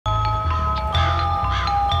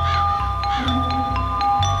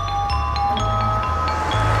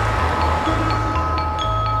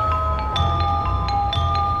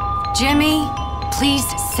Jimmy, please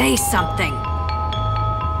say something.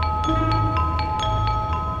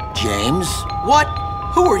 James? What?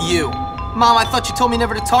 Who are you? Mom, I thought you told me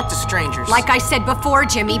never to talk to strangers. Like I said before,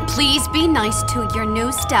 Jimmy, please be nice to your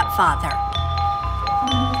new stepfather.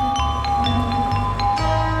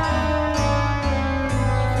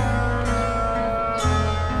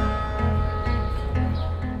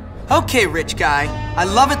 Okay, rich guy. I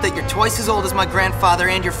love it that you're twice as old as my grandfather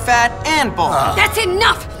and you're fat and bald. That's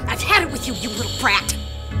enough! I've had it with you, you little brat!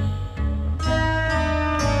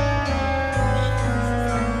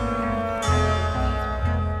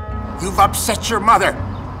 You've upset your mother.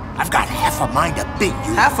 I've got half a mind to beat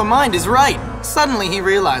you. Half a mind is right. Suddenly he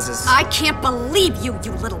realizes. I can't believe you,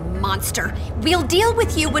 you little monster. We'll deal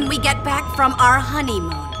with you when we get back from our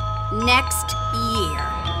honeymoon. Next year.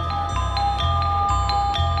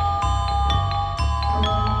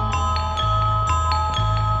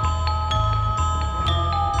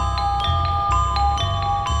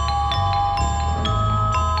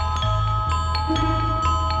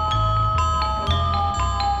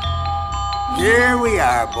 Here we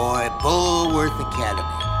are, boy. Bullworth Academy.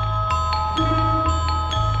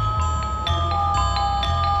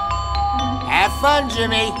 Have fun,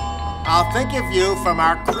 Jimmy. I'll think of you from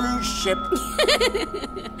our cruise ship.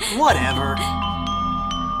 Whatever.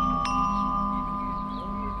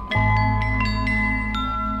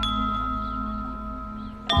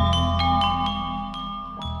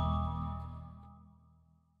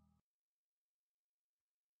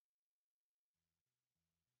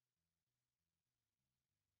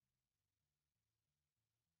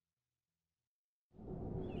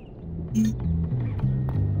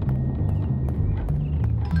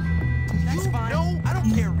 That's fine. No, I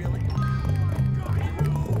don't care, really.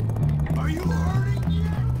 Are you hurting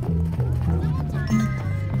yet?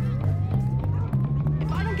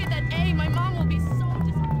 If I don't get that A, my mom will be so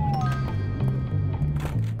disappointed.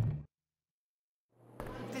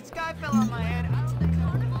 This guy fell on my head. I don't think so.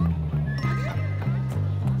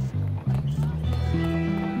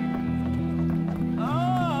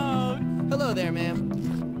 Oh! Hello there, ma'am.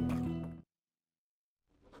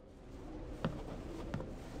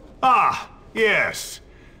 Ah, yes.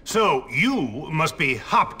 So, you must be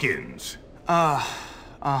Hopkins.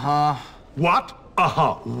 Uh-huh. What?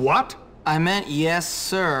 Uh-huh. What? I meant yes,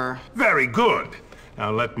 sir. Very good.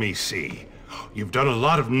 Now, let me see. You've done a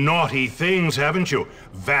lot of naughty things, haven't you?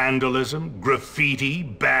 Vandalism, graffiti,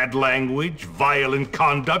 bad language, violent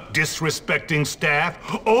conduct, disrespecting staff.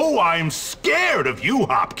 Oh, I'm scared of you,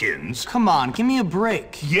 Hopkins. Come on, give me a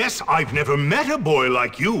break. Yes, I've never met a boy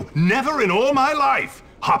like you. Never in all my life.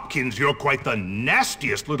 Hopkins, you're quite the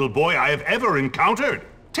nastiest little boy I have ever encountered.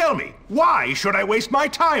 Tell me, why should I waste my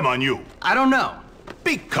time on you? I don't know.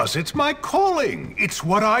 Because it's my calling. It's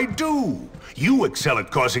what I do. You excel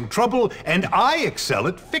at causing trouble, and I excel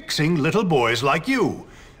at fixing little boys like you,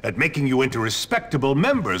 at making you into respectable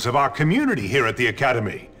members of our community here at the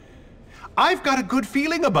Academy. I've got a good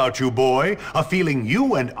feeling about you, boy. A feeling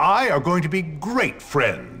you and I are going to be great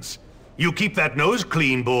friends. You keep that nose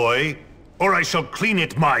clean, boy, or I shall clean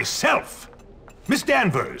it myself. Miss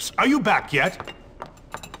Danvers, are you back yet?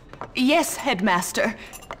 Yes, Headmaster.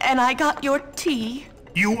 And I got your tea.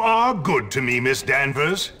 You are good to me, Miss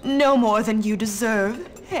Danvers. No more than you deserve,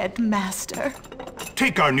 Headmaster.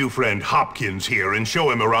 Take our new friend Hopkins here and show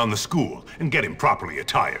him around the school and get him properly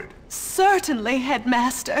attired. Certainly,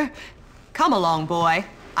 Headmaster. Come along, boy.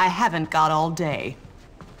 I haven't got all day.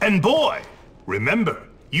 And boy, remember,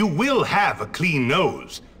 you will have a clean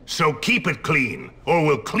nose. So keep it clean, or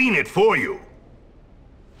we'll clean it for you.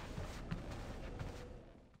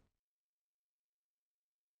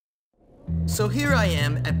 So here I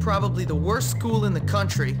am at probably the worst school in the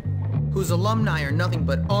country, whose alumni are nothing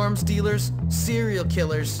but arms dealers, serial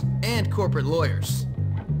killers, and corporate lawyers.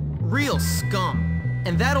 Real scum.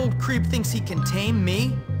 And that old creep thinks he can tame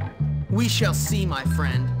me? We shall see, my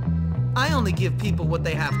friend. I only give people what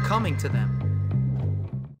they have coming to them.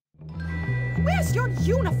 Where's your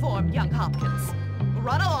uniform, young Hopkins?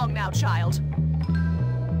 Run along now, child.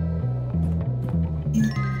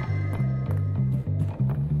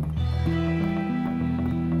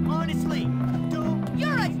 Honestly, don't.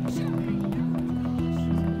 You're a...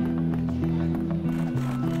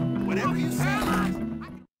 Whatever you say.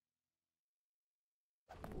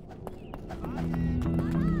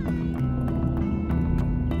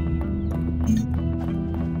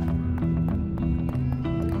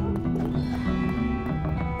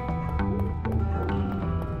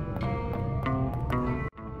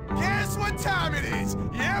 Guess what time it is?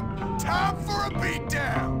 Yep, time for a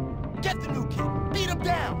beatdown. Get the new kid. Beat him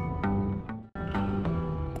down.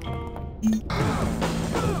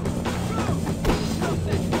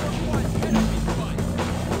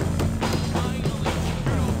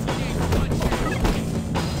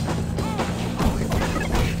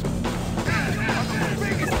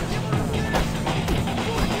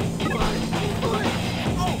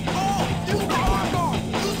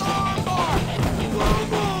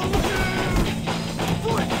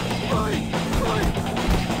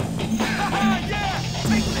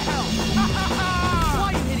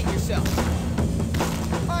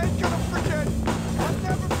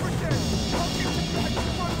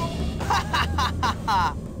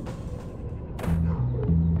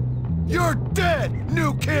 You're dead,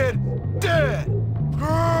 new kid! Dead!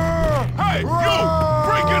 Hey, you!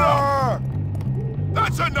 Break it up!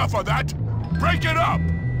 That's enough of that! Break it up!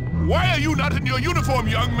 Why are you not in your uniform,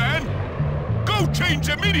 young man? Go change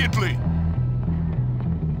immediately!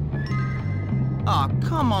 Aw,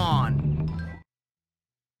 come on.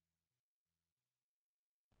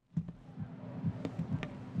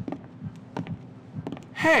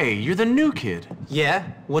 Hey, you're the new kid. Yeah?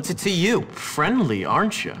 What's it to you? Friendly,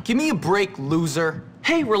 aren't you? Give me a break, loser.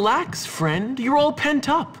 Hey, relax, friend. You're all pent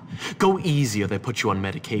up. Go easy or they put you on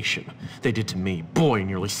medication. They did to me. Boy,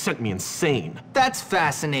 nearly sent me insane. That's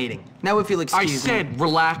fascinating. Now if you'll excuse me. I said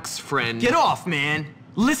relax, friend. Get off, man.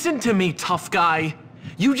 Listen to me, tough guy.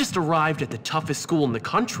 You just arrived at the toughest school in the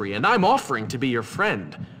country, and I'm offering to be your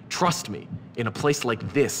friend. Trust me, in a place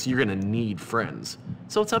like this, you're gonna need friends.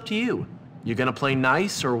 So it's up to you. You gonna play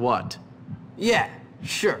nice or what? Yeah,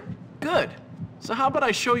 sure. Good. So how about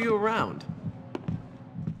I show you around?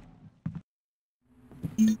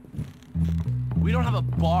 We don't have a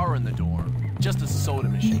bar in the dorm, just a soda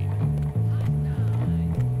machine.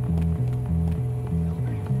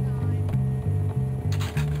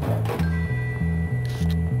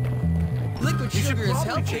 Liquid You should sugar is probably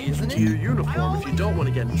healthy, change isn't into it? your uniform if you don't want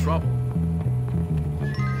to get in trouble.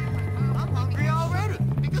 I'm hungry already,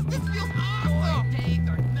 because this feels awesome!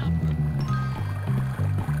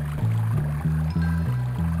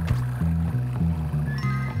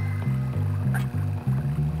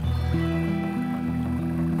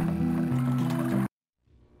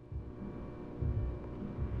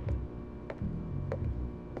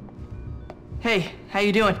 Hey, how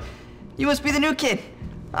you doing? You must be the new kid.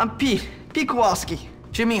 I'm Pete Kowalski.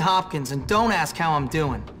 Jimmy Hopkins, and don't ask how I'm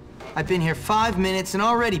doing. I've been here 5 minutes and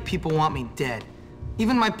already people want me dead.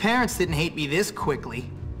 Even my parents didn't hate me this quickly.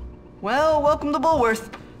 Well, welcome to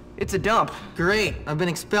Bullworth. It's a dump. Great, I've been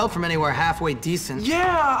expelled from anywhere halfway decent.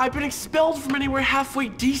 Yeah, I've been expelled from anywhere halfway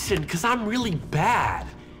decent because I'm really bad.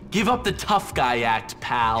 Give up the tough guy act,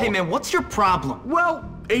 pal. Hey man, what's your problem? Well,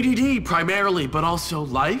 ADD primarily, but also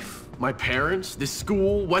life, my parents, this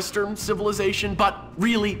school, Western civilization, but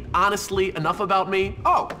really, honestly, enough about me.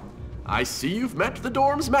 Oh, I see you've met the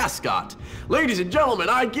dorm's mascot. Ladies and gentlemen,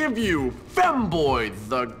 I give you Femboy,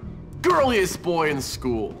 the girliest boy in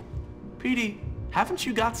school. Petey, haven't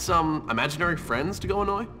you got some imaginary friends to go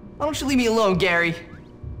annoy? Why don't you leave me alone, Gary?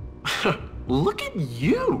 Look at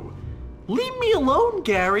you. Leave me alone,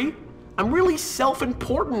 Gary. I'm really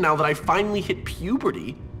self-important now that I finally hit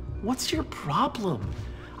puberty. What's your problem?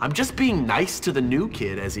 I'm just being nice to the new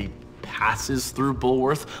kid as he passes through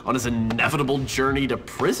Bullworth on his inevitable journey to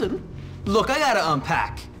prison. Look, I gotta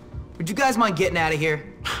unpack. Would you guys mind getting out of here?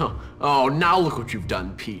 Oh, now look what you've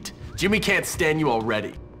done, Pete. Jimmy can't stand you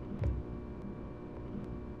already.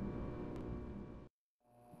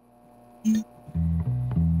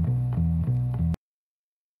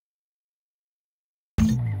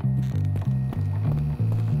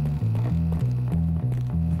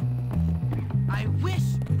 I wish.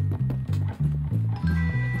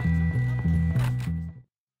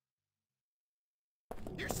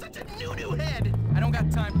 You're such a new head! I don't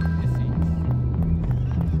got time for pissing.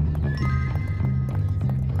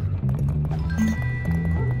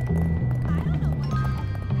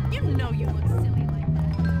 You know you look silly like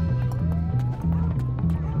that.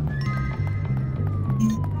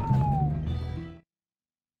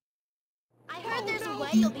 I heard there's a way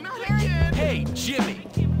you'll be carried. Hey, Jimmy,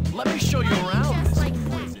 let me show you around Just this like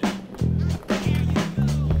prison.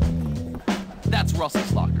 That's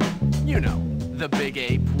Russell's locker. You know, the big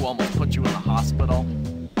ape who almost put you in the hospital.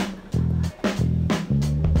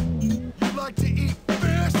 You like to eat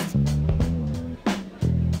fish?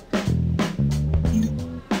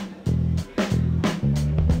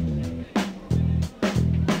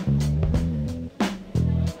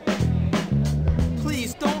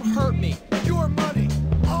 Please don't hurt me. Your money,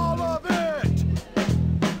 all of it!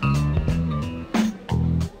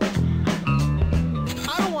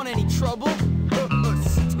 I don't want any trouble.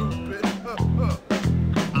 Stupid.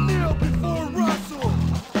 Kneel before Russell!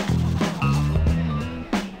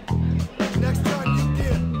 Next time you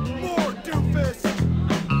get more doofus!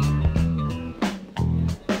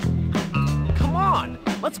 Come on,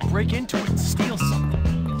 let's break into it and steal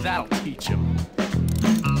something. That'll teach him.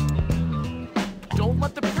 Don't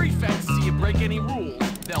let the prefects see you break any rules.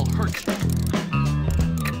 They'll hurt you.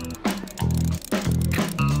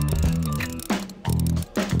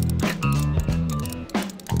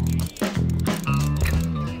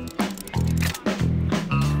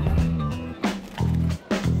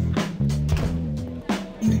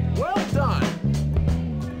 Well done.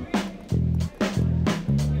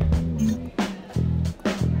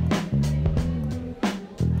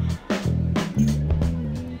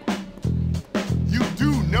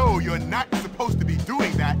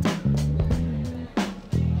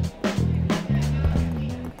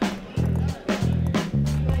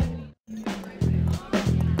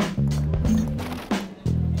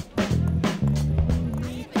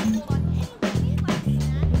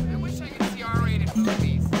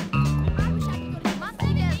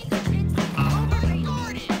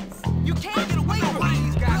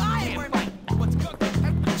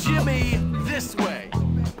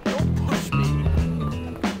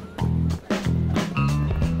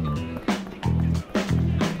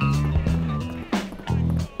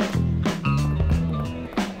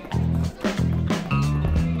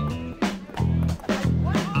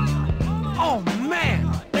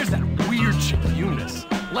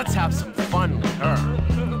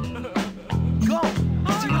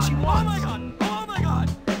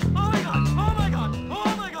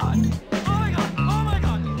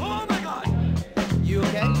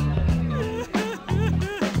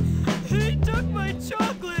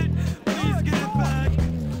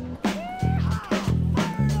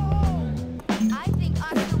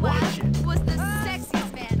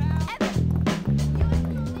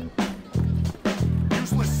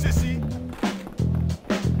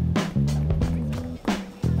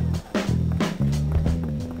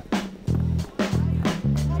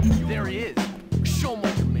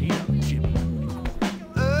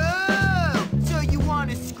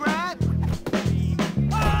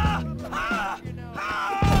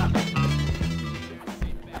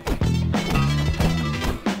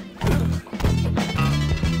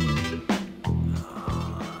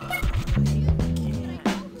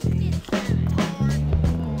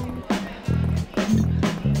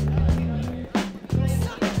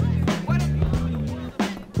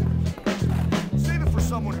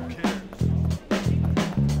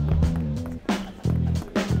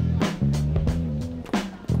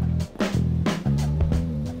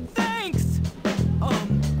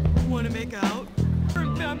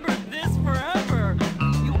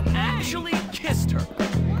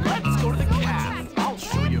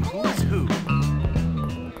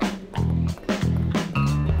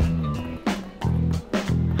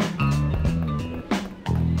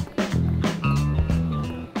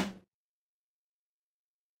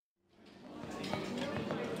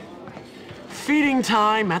 Feeding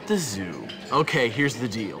time at the zoo. Okay, here's the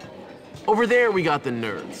deal. Over there, we got the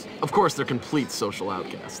nerds. Of course, they're complete social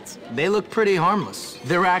outcasts. They look pretty harmless.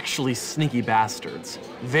 They're actually sneaky bastards.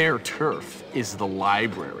 Their turf is the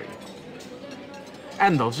library.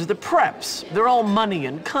 And those are the preps. They're all money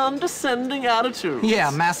and condescending attitudes.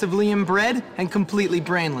 Yeah, massively inbred and completely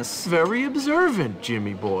brainless. Very observant,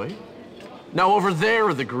 Jimmy boy. Now over there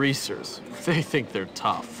are the greasers. They think they're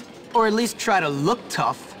tough. Or at least try to look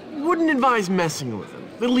tough. Wouldn't advise messing with them,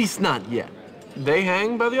 at least not yet. They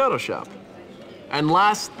hang by the auto shop. And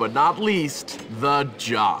last but not least, the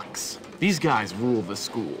jocks. These guys rule the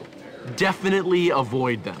school. Definitely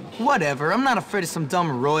avoid them. Whatever, I'm not afraid of some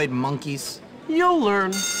dumb roid monkeys. You'll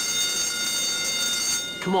learn.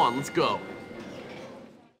 Come on, let's go.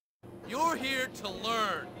 You're here to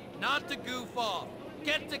learn, not to goof off.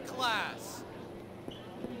 Get to class.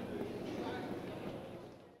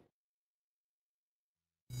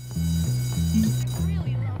 I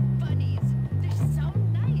really love bunnies. They're so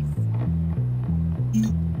nice.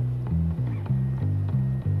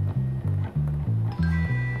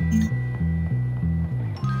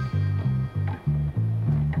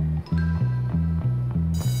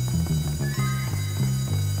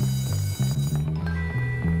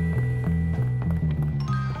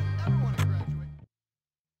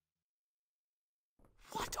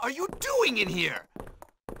 What are you doing in here?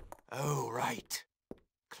 Oh, right.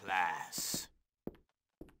 Class.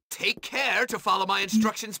 Take care to follow my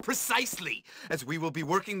instructions precisely, as we will be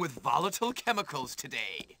working with volatile chemicals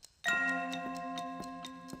today.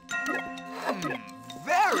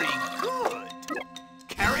 Very good.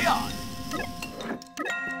 Carry on.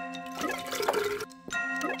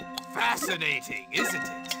 Fascinating, isn't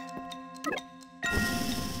it?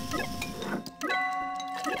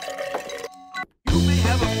 You may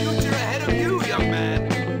have a future ahead of you, young man.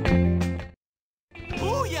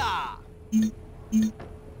 Booyah!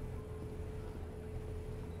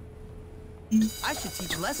 I should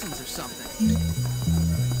teach lessons or something.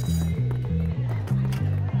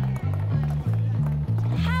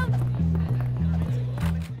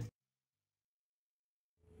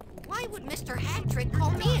 Why would Mr. Hattrick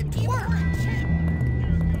call me a twerp?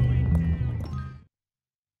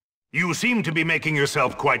 You seem to be making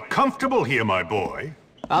yourself quite comfortable here, my boy.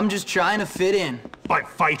 I'm just trying to fit in. By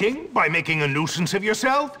fighting? By making a nuisance of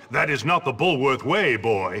yourself? That is not the Bullworth way,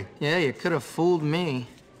 boy. Yeah, you could have fooled me.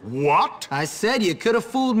 What? I said you could have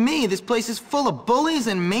fooled me. This place is full of bullies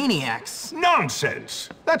and maniacs. Nonsense!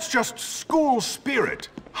 That's just school spirit.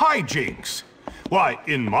 Hijinks. Why,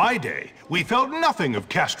 in my day, we felt nothing of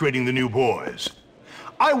castrating the new boys.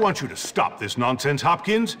 I want you to stop this nonsense,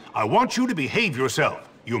 Hopkins. I want you to behave yourself.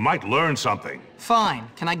 You might learn something. Fine.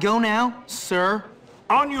 Can I go now, sir?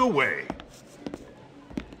 On your way.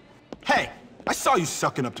 Hey, I saw you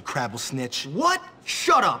sucking up to Crabble Snitch. What?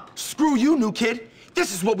 Shut up. Screw you, new kid.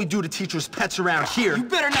 This is what we do to teachers' pets around here. You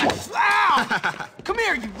better not. Ow! Come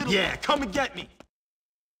here, you little... Yeah, come and get me.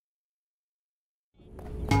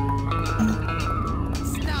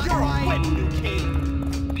 You're a wet new kid.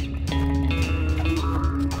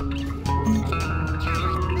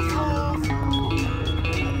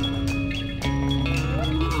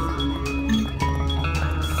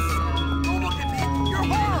 Don't look at me. You're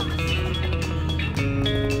horrible.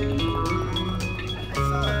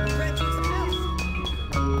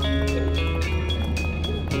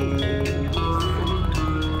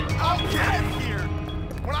 I'll get here.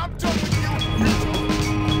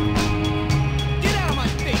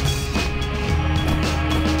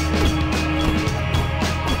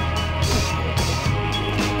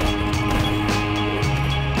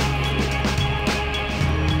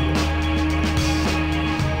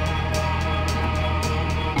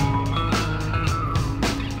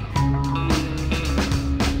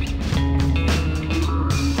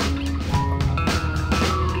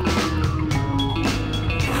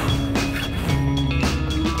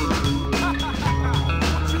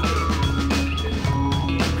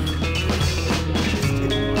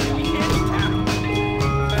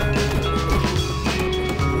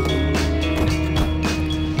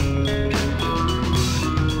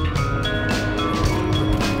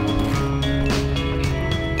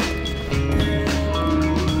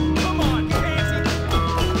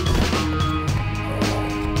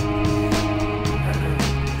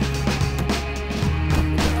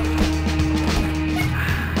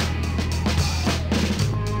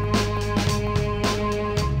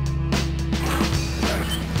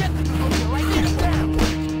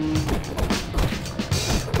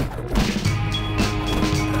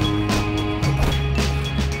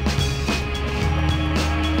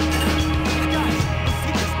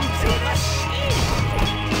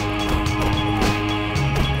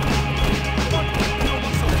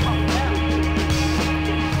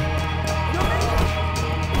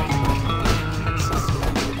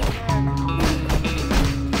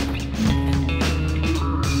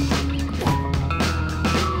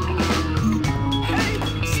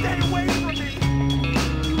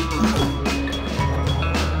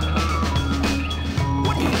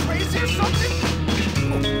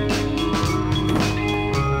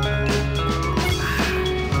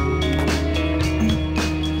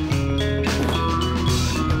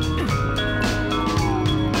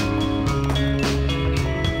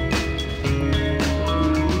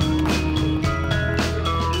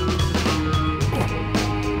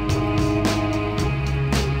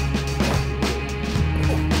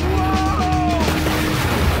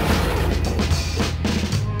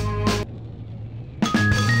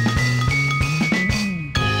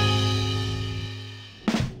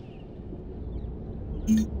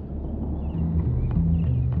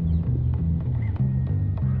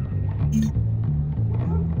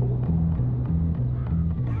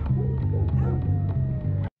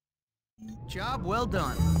 Job well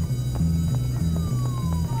done.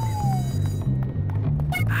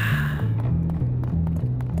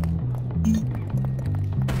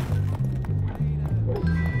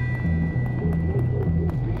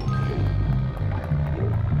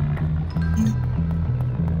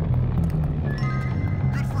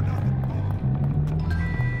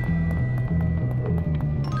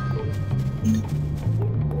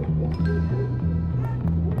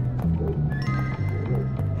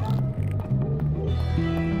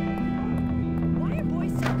 Why are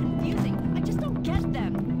boys so confusing? I just don't get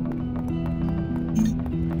them.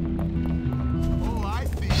 Oh, I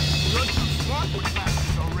see. You're too smart for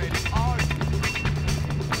classes already, are you?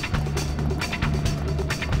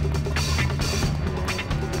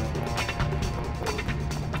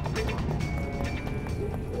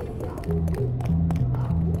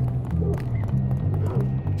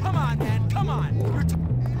 Come on, man, come on!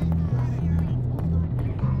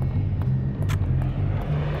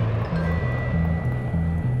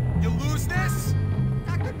 You lose this?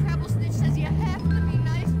 Dr. Treblesnitch says you have to be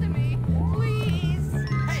nice to me. Please.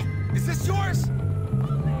 Hey, is this yours?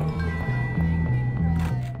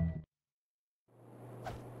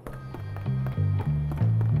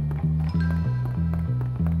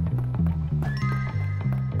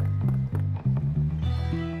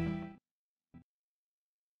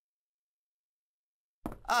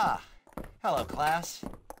 Ah, hello, class.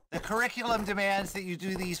 The curriculum demands that you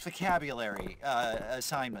do these vocabulary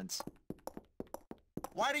assignments.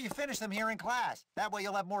 Why don't you finish them here in class? That way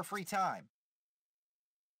you'll have more free time.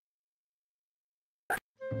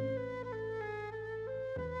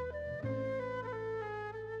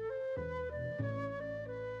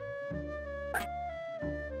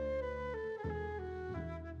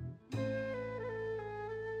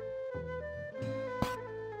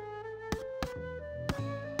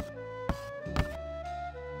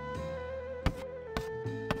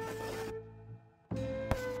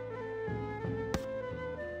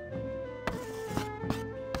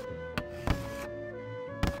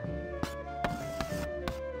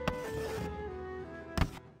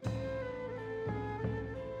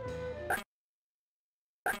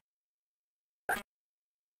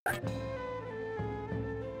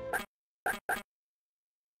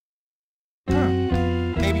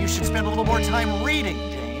 Maybe you should spend a little more time reading,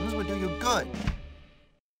 James. Would do you good.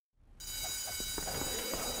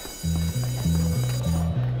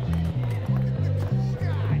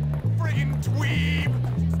 Friggin' dweeb!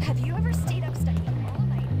 Have you ever stayed up studying all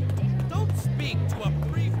night and day? Don't speak to a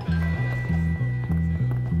prefect!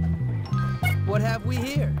 What have we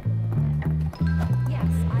here? Yes,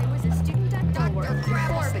 I was a student at Bullworth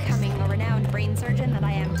before becoming a renowned brain surgeon that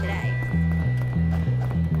I am today.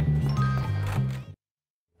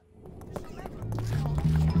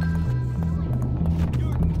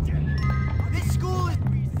 This school is...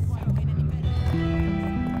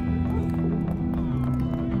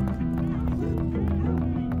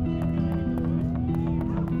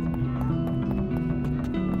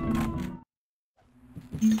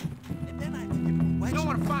 You don't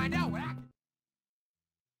want to find out what I...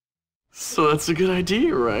 So that's a good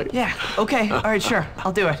idea, right? Yeah, okay, alright, sure,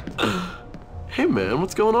 I'll do it. Hey man,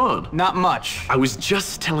 what's going on? Not much. I was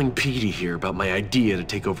just telling Petey here about my idea to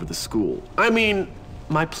take over the school. I mean,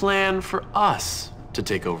 my plan for us to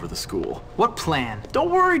take over the school. What plan?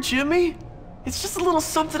 Don't worry, Jimmy. It's just a little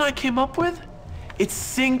something I came up with. It's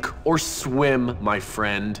sink or swim, my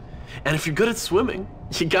friend. And if you're good at swimming,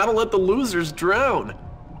 you gotta let the losers drown.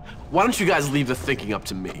 Why don't you guys leave the thinking up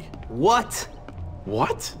to me? What?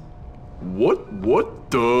 What?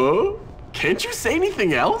 What the? Can't you say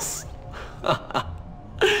anything else?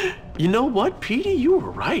 You know what, Petey? You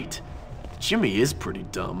were right. Jimmy is pretty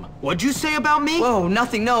dumb. What'd you say about me? Whoa,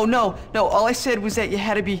 nothing, no. All I said was that you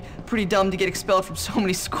had to be pretty dumb to get expelled from so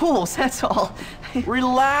many schools, that's all.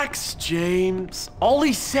 Relax, James. All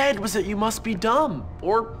he said was that you must be dumb.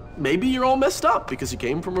 Or maybe you're all messed up because you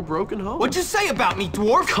came from a broken home. What'd you say about me,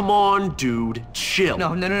 dwarf? Come on, dude. Chill.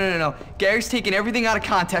 No. Gary's taking everything out of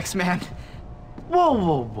context, man.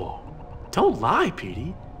 Whoa. Don't lie,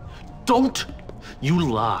 Petey. Don't you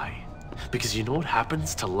lie. Because you know what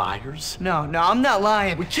happens to liars? No, I'm not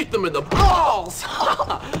lying. We kick them in the balls!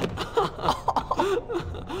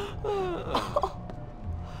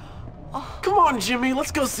 Come on, Jimmy,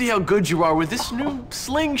 let's go see how good you are with this new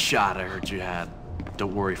slingshot I heard you had.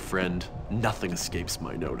 Don't worry, friend. Nothing escapes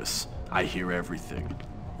my notice. I hear everything.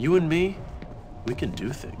 You and me, we can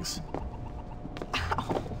do things.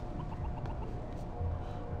 Ow.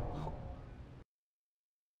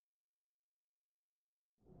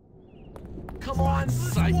 Come on,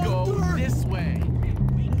 psycho, this way.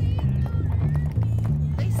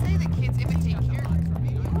 They say the kids imitate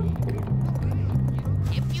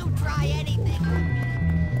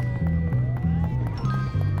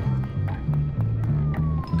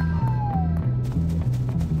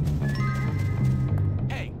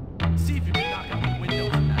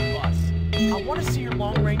I want to see your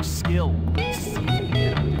long-range skill. See if you can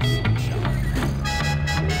get up with your slingshot.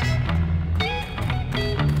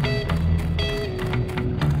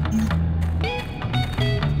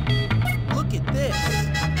 Look at this.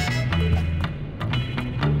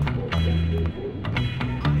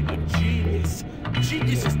 I'm a genius.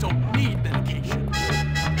 Geniuses don't need medication.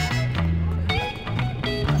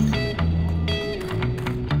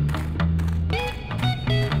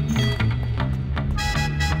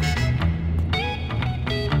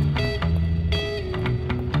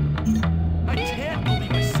 I can't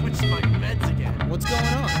believe I switched my meds again. What's going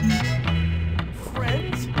on?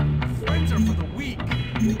 Friends? Friends are for the weak.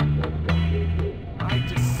 I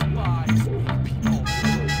despise weak people.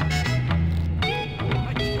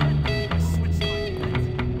 I can't believe I switched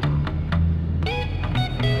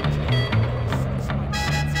my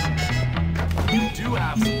meds. You do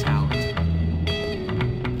have some talent.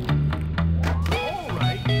 All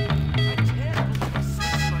right. I can't believe I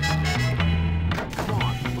switched my meds. Come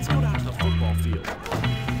on, let's go down to the football field.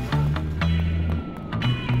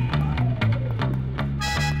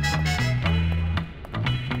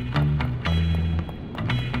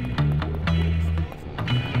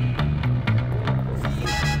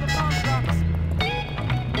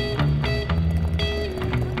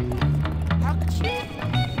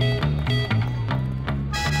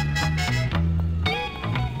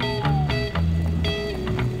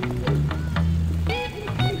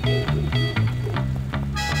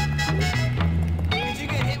 Did you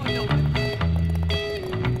get hit with no...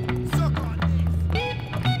 Suck on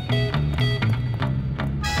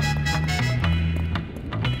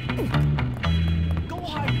Go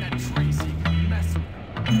hide in that tree so you can mess with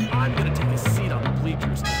me. I'm gonna take a seat on the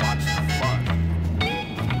bleachers to watch the fun.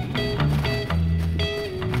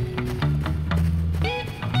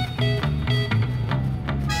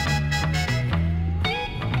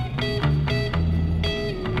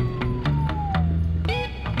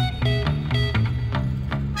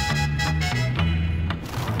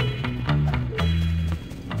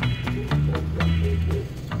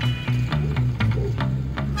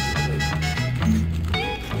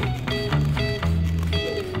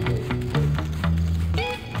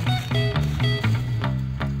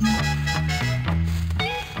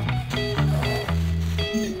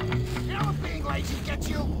 Never being lazy gets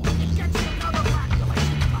you another whack, you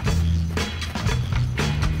lazy butts.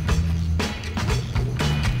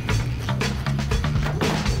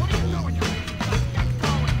 What are you doing, you lazy butts? Get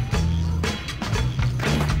going.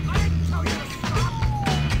 I didn't tell you to stop.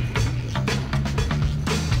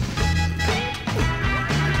 I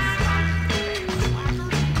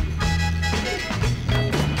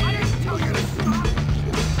didn't tell you to stop.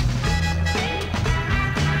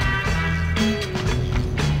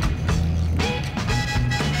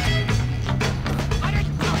 I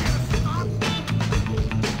didn't tell you to stop.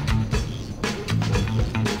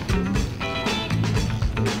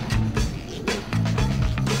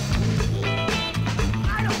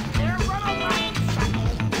 I don't care. Run a lap, you sack of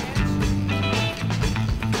old bitch.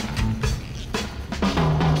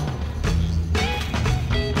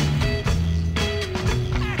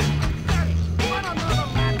 Hey, run another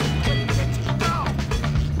lap, you quick bitch. Go.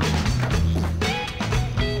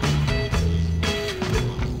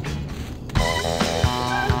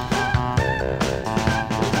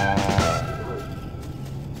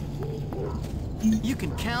 You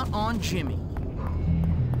can count on Jimmy.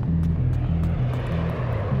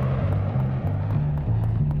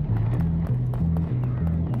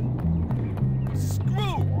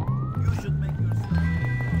 Screw! You should make yourself...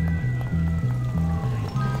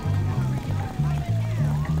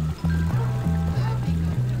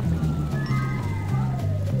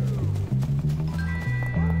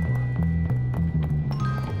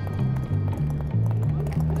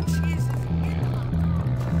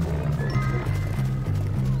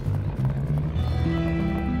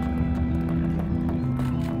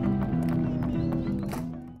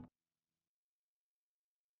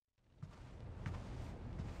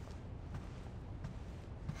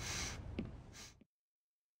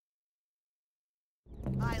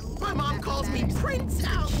 My mom calls me Prince,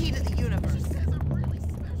 key to the universe.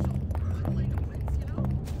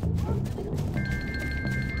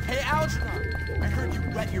 Hey, Algernon, I heard you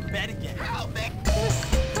wet your bed again. Help me!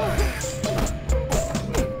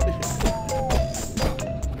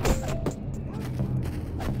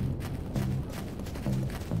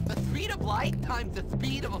 The speed of light times the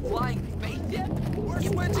speed of a flying spaceship? Worst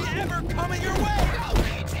wedgie ever coming your way! Help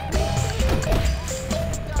me, Jimmy!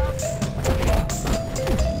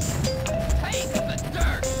 Take the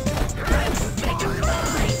dirt! Make it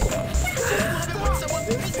cry! I want someone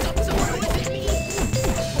to be someone who isn't me!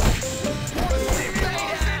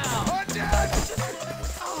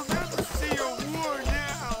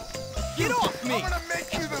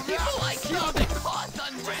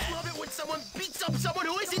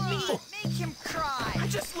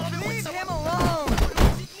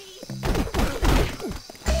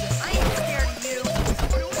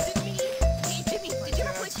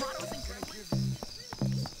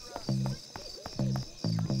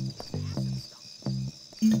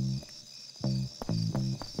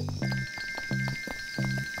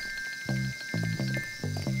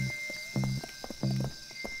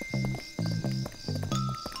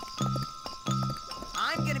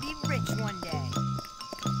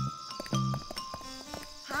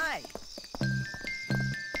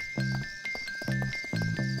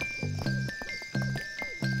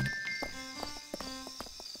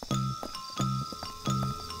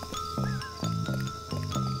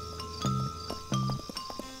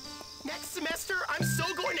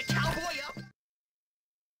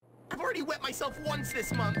 already wet myself once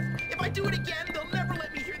this month. If I do it again, they'll never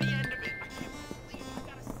let me hear the end of it. I can't believe I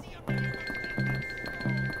gotta see up here.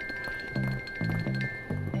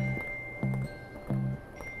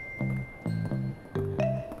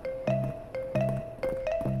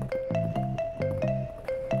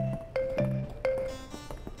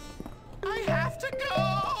 I have to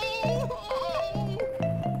go!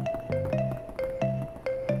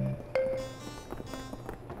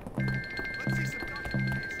 Let's see some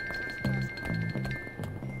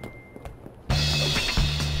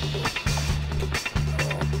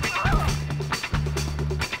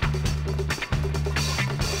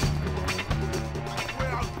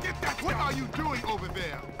Well, get that. What are you doing over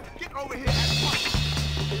there? Get over here at once.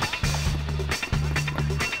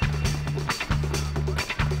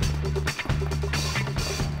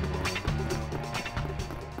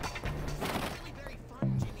 really very fun,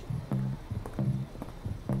 Jimmy.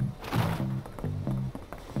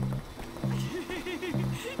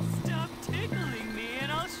 Stop tickling me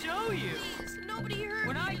and I'll show you. Please, nobody hurt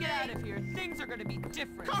When me I today. get out of here, things are gonna be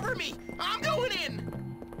different. Cover me! I'm going in!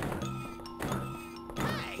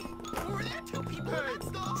 Hey! Were there two people in that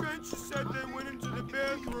stall? Trench said they went into the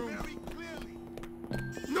bathroom. Very clearly.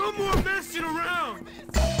 No more messing around!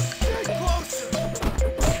 Stay closer!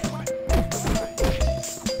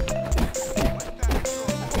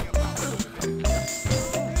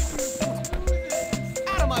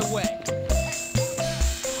 Out of my way!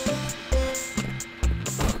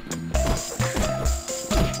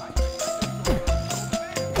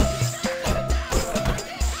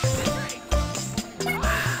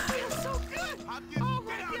 Feels so good! Oh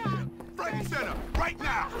my God! Front and center, right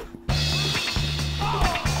now!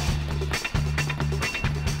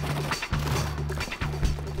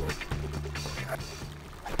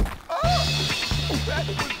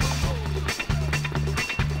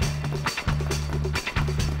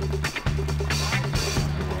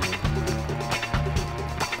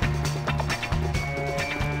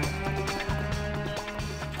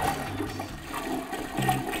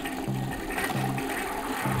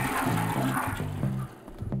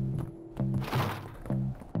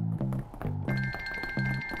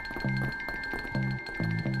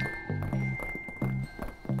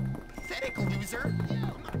 Pathetic loser!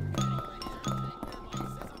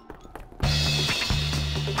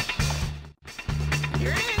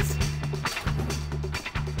 Here it is!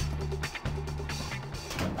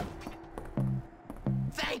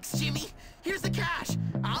 Thanks, Jimmy! Here's the cash!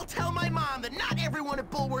 I'll tell my mom that not everyone at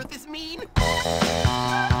Bullworth is mean!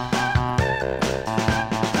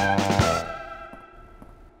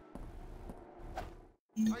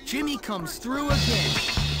 Jimmy comes through again!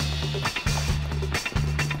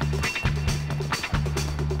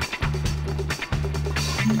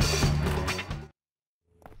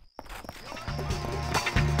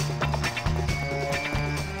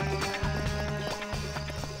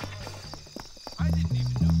 I didn't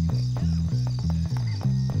even know you could get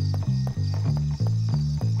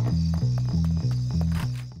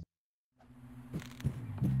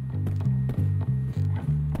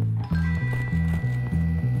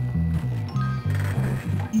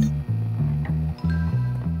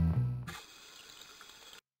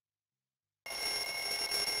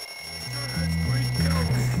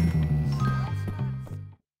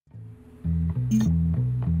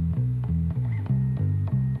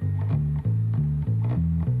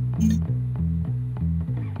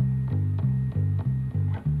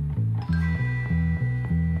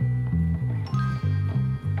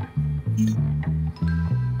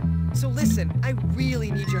So listen, I really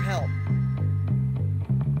need your help.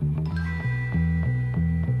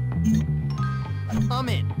 I'm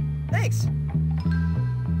in. Thanks.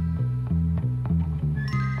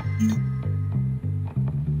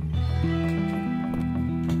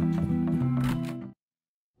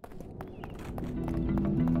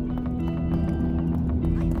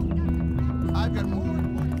 I've got more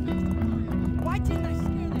important things to worry about. Why didn't I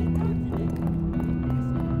scare that dog today?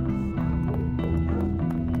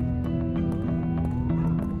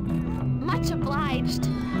 Much obliged.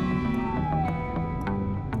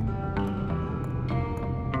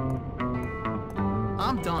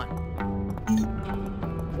 I'm done.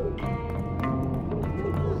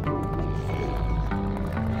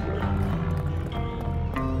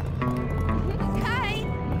 Hi.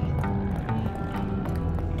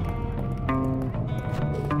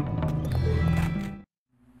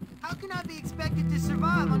 How can I be expected to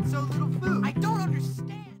survive on so little food? I don't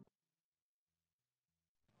understand.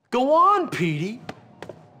 Go on, Petey.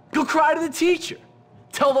 Go cry to the teacher.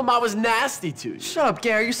 Tell them I was nasty to you. Shut up,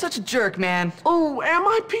 Gary. You're such a jerk, man. Oh, am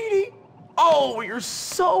I, Petey? Oh, you're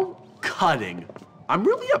so cutting. I'm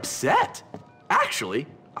really upset. Actually,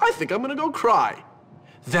 I think I'm gonna go cry.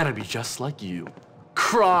 That'd be just like you.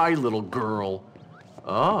 Cry, little girl.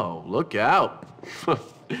 Oh, look out.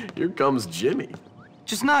 Here comes Jimmy.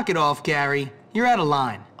 Just knock it off, Gary. You're out of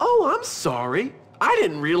line. Oh, I'm sorry. I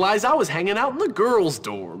didn't realize I was hanging out in the girls'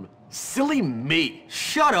 dorm. Silly me.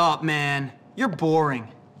 Shut up, man. You're boring.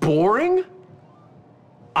 Boring?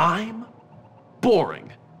 I'm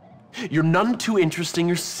boring. You're none too interesting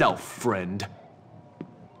yourself, friend.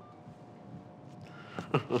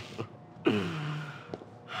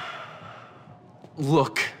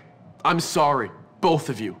 Look, I'm sorry, both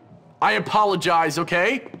of you. I apologize,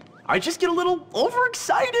 okay? I just get a little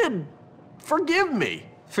overexcited. Forgive me.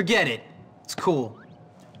 Forget it. It's cool.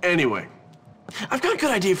 Anyway, I've got a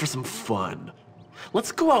good idea for some fun.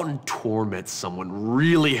 Let's go out and torment someone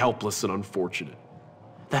really helpless and unfortunate.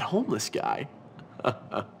 That homeless guy.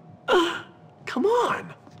 Come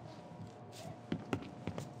on.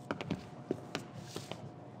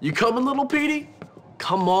 You coming, little Petey?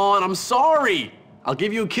 Come on, I'm sorry. I'll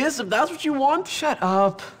give you a kiss if that's what you want. Shut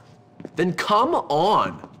up. Then come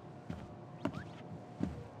on.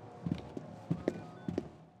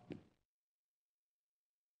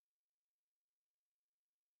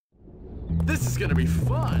 This is gonna be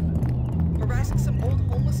fun. Harassing some old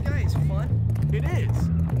homeless guy is fun? It is.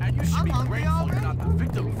 And you should be grateful you're not the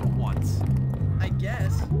victim for once. I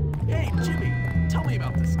guess. Hey, Jimmy, tell me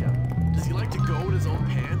about this guy. Does he like to go in his own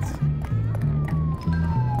pants?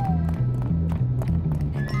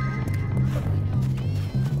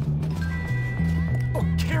 Oh,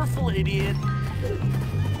 careful, idiot.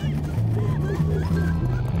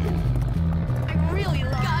 I really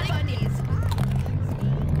love bunnies.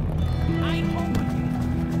 I hope.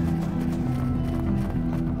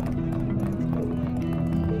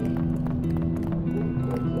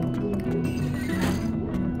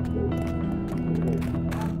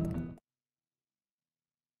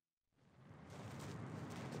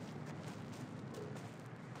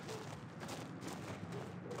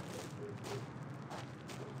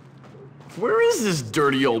 Where is this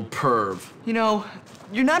dirty old perv? You know,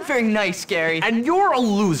 you're not very nice, Gary. And you're a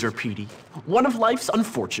loser, Petey. One of life's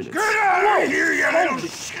unfortunates. Get out of here, you little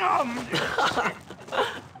scum!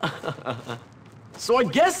 So I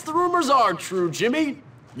guess the rumors are true, Jimmy.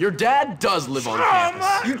 Your dad does live on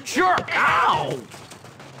campus. You jerk! Ow!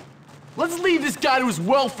 Let's leave this guy to his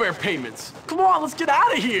welfare payments. Come on, let's get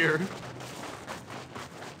out of here.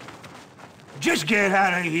 Just get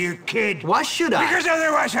out of here, kid. Why should I? Because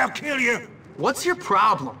otherwise I'll kill you. What's your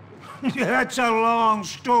problem? That's a long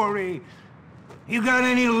story. You got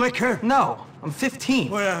any liquor? No, I'm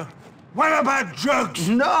 15. Well, what about drugs?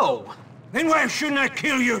 No. Then why shouldn't I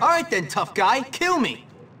kill you? All right then, tough guy, kill me.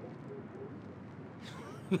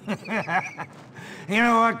 You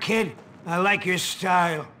know what, kid? I like your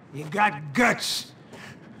style. You got guts.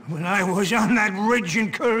 When I was on that ridge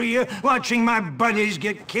in Korea, watching my buddies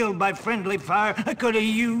get killed by friendly fire, I could have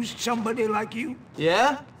used somebody like you.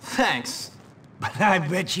 Yeah? Thanks. But I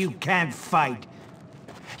bet you can't fight.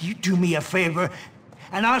 You do me a favor,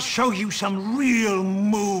 and I'll show you some real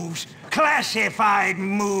moves. Classified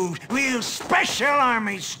moves. Real special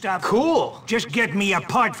army stuff. Cool. Just get me a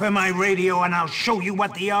part for my radio, and I'll show you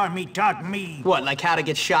what the army taught me. What, like how to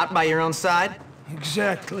get shot by your own side?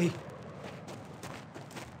 Exactly.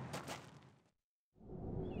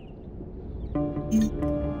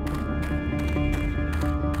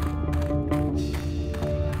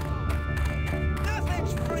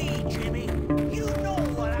 Nothing's free, Jimmy. You know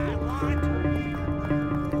what I want.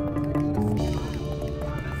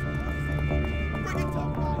 Bring it to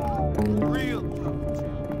real.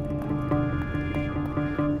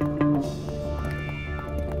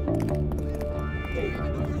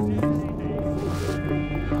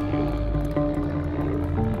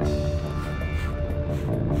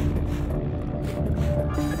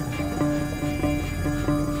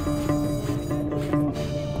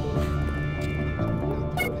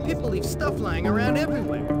 People leave stuff lying around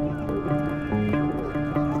everywhere.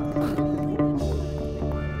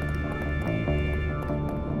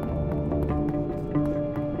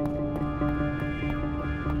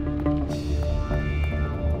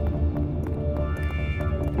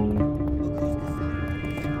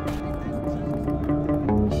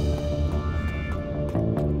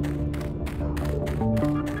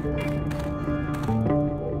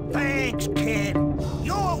 Thanks, kid.